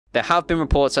There have been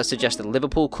reports that suggest that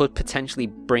Liverpool could potentially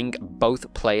bring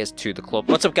both players to the club.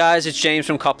 What's up guys, it's James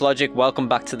from Cop Logic, welcome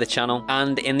back to the channel.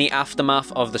 And in the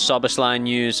aftermath of the Szoboszlai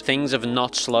news, things have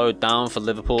not slowed down for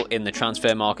Liverpool in the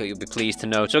transfer market, you'll be pleased to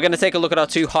know. So we're going to take a look at our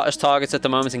two hottest targets at the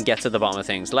moment and get to the bottom of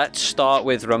things. Let's start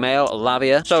with Romeo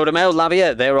Lavia. So Romeo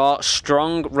Lavia, there are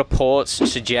strong reports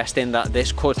suggesting that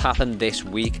this could happen this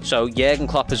week. So Jurgen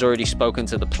Klopp has already spoken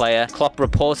to the player. Klopp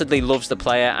reportedly loves the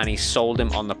player and he's sold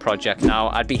him on the project. Now,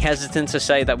 I'd be hesitant to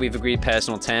say that we've agreed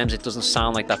personal terms. It doesn't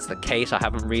sound like that's the case. I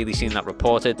haven't really seen that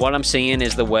reported. What I'm seeing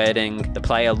is the wording, the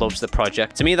player loves the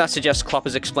project. To me, that suggests Klopp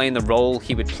has explained the role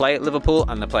he would play at Liverpool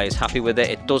and the player's happy with it.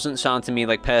 It doesn't sound to me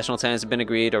like personal terms have been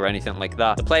agreed or anything like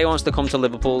that. The player wants to come to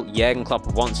Liverpool. Jurgen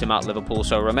Klopp wants him at Liverpool.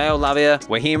 So Romeo Lavia,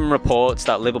 we're hearing reports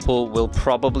that Liverpool will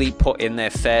probably put in their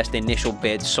first initial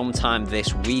bid sometime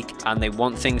this week, and they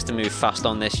want things to move fast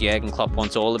on this. Jurgen Klopp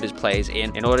wants all of his players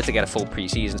in order to get a full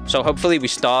pre-season. So hopefully we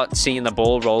start seeing the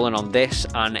ball rolling on this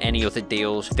and any other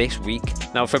deals this week.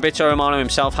 Now, Fabrizio Romano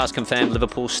himself has confirmed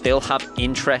Liverpool still have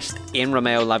interest in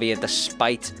Romeo Lavia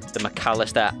despite the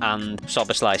McAllister and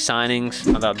Szoboszlai signings,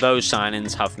 and that those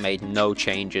signings have made no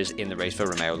changes in the race for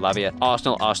Romeo Lavia.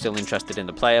 Arsenal are still interested in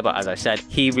the player, but as I said,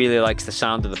 he really likes the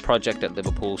sound of the project at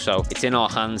Liverpool, so it's in our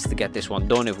hands to get this one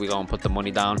done if we go and put the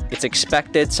money down. It's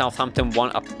expected Southampton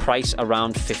want a price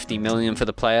around 50 million for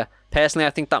the player. Personally, I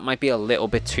think that might be a little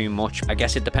bit too much. I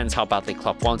guess it depends how badly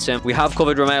Klopp wants him. We have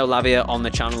covered Romeo Lavia on the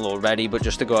channel already, but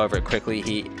just to go over it quickly,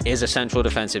 he is a central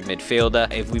defensive midfielder.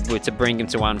 If we were to bring him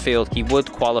to Anfield, he would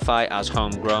qualify as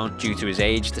homegrown due to his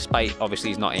age, despite obviously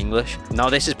he's not English. Now,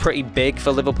 this is pretty big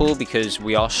for Liverpool because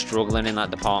we are struggling in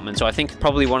that department. So I think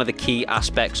probably one of the key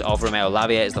aspects of Romeo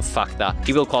Lavia is the fact that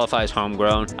he will qualify as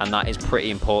homegrown, and that is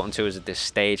pretty important to us at this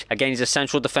stage. Again, he's a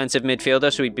central defensive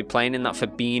midfielder, so he'd be playing in that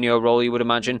Fabinho role, you would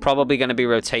imagine. Probably going to be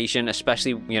rotation,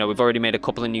 especially, you know, we've already made a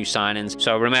couple of new signings.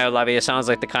 So Romeo Lavia sounds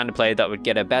like the kind of player that would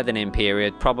get a bedding-in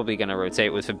period, probably going to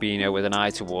rotate with Fabinho with an eye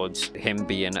towards him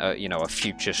being a, you know, a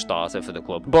future starter for the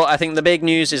club. But I think the big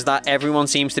news is that everyone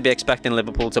seems to be expecting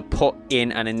Liverpool to put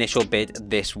in an initial bid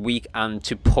this week and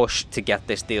to push to get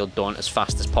this deal done as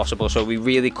fast as possible. So we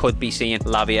really could be seeing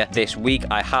Lavia this week.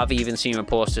 I have even seen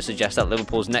reports to suggest that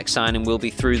Liverpool's next signing will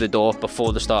be through the door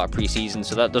before the start of pre-season,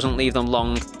 so that doesn't leave them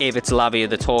long. If it's Lavia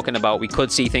they're talking about, we could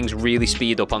see things really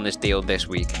speed up on this deal this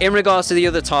week. In regards to the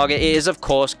other target, it is of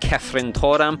course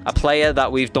Thuram, a player that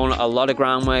we've done a lot of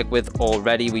groundwork with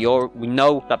already. We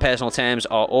know that personal terms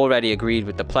are already agreed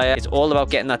with the player. It's all about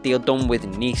getting that deal done with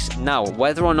Nice. Now,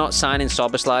 whether or not signing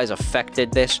Szoboszlai has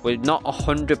affected this, we're not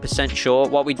 100% sure.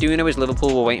 What we do know is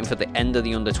Liverpool were waiting for the end of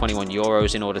the under-21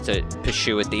 Euros in order to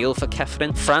pursue a deal for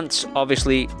Thuram. France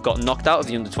obviously got knocked out of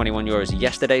the under-21 Euros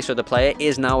yesterday, so the player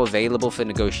is now available for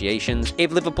negotiations.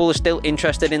 If Liverpool is still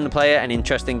interested in the player and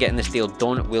interested in getting this deal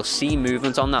done, we'll see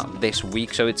movement on that this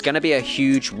week. So it's going to be a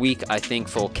huge week, I think,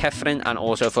 for Thuram and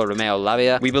also for Romeo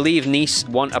Lavia. We believe Nice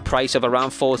want a price of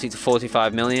around 40 to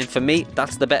 45 million. For me,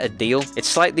 that's the better deal. It's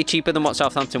slightly cheaper than what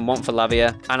Southampton want for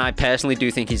Lavia, and I personally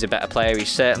do think he's a better player. He's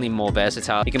certainly more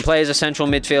versatile. He can play as a central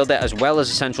midfielder as well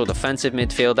as a central defensive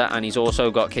midfielder, and he's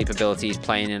also got capabilities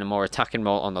playing in a more attacking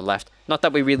role on the left. Not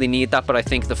that we really need that, but I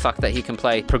think the fact that he can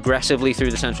play progressively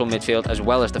through the central midfield as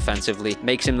well as defensively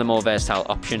makes him the more versatile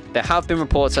option. There have been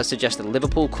reports that suggest that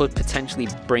Liverpool could potentially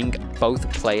bring both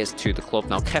players to the club.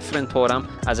 Now, Thuram,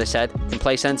 as I said, can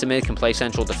play centre mid, can play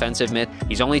central defensive mid.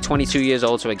 He's only 22 years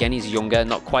old, so again, he's younger,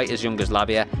 not quite as young as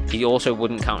Lavia. He also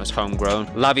wouldn't count as homegrown.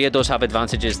 Lavia does have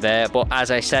advantages there, but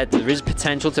as I said, there is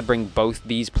potential to bring both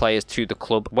these players to the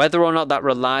club. Whether or not that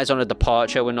relies on a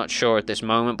departure, we're not sure at this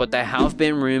moment, but there have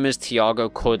been rumours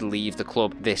Thiago could leave the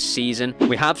club this season.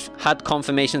 We have had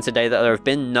confirmation today that there have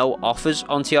been no offers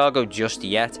on Thiago just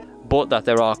yet, but that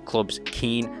there are clubs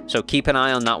keen, so keep an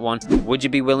eye on that one. Would you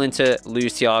be willing to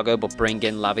lose Thiago but bring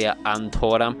in Lavia and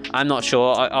Thuram? I'm not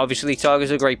sure. Obviously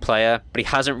Thiago's a great player, but he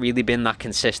hasn't really been that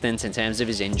consistent in terms of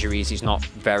his injuries. He's not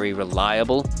very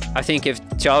reliable. I think if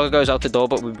Thiago goes out the door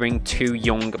but we bring two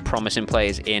young promising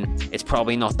players in, it's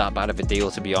probably not that bad of a deal,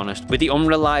 to be honest. With the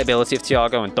unreliability of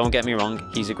Thiago, and don't get me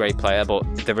wrong, he's a great player, but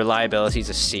the reliability is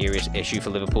a serious issue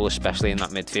for Liverpool, especially in that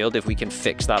midfield. If we can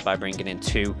fix that by bringing in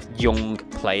two young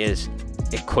players,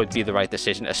 it could be the right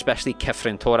decision, especially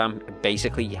Thuram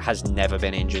basically has never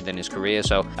been injured in his career.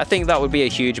 So I think that would be a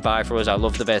huge buy for us. I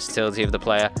love the versatility of the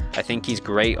player. I think he's a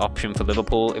great option for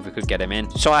Liverpool if we could get him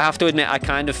in. So I have to admit, I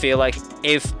kind of feel like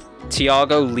if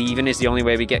Thiago leaving is the only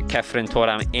way we get Kefir and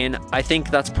Thuram in, I think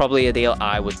that's probably a deal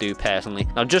I would do personally.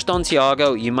 Now, just on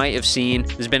Thiago, you might have seen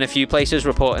there's been a few places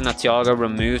reporting that Thiago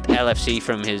removed LFC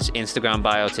from his Instagram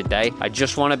bio today. I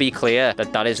just want to be clear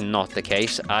that that is not the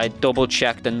case. I double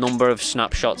checked the number of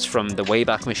snapshots from the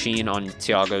Wayback Machine on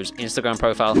Thiago's Instagram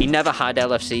profile. He never had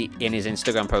LFC in his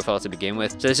Instagram profile to begin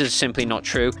with, so this is simply not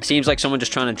true. Seems like someone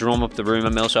just trying to drum up the rumor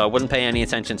mill, so I wouldn't pay any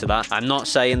attention to that. I'm not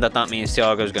saying that that means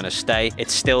Thiago's going to stay.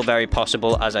 It's still very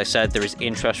possible. As I said, there is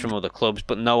interest from other clubs,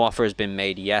 but no offer has been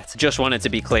made yet. Just wanted to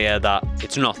be clear that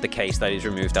it's not the case that he's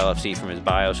removed LFC from his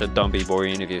bio, so don't be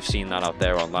worrying if you've seen that out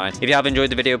there online. If you have enjoyed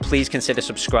the video, please consider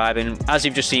subscribing. As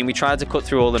you've just seen, we tried to cut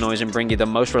through all the noise and bring you the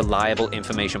most reliable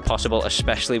information possible,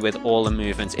 especially with all the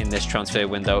movements in this transfer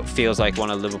window. It feels like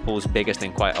one of Liverpool's biggest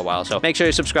in quite a while. So make sure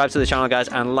you subscribe to the channel, guys,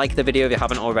 and like the video if you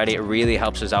haven't already. It really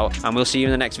helps us out, and we'll see you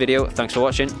in the next video. Thanks for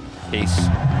watching.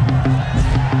 Peace.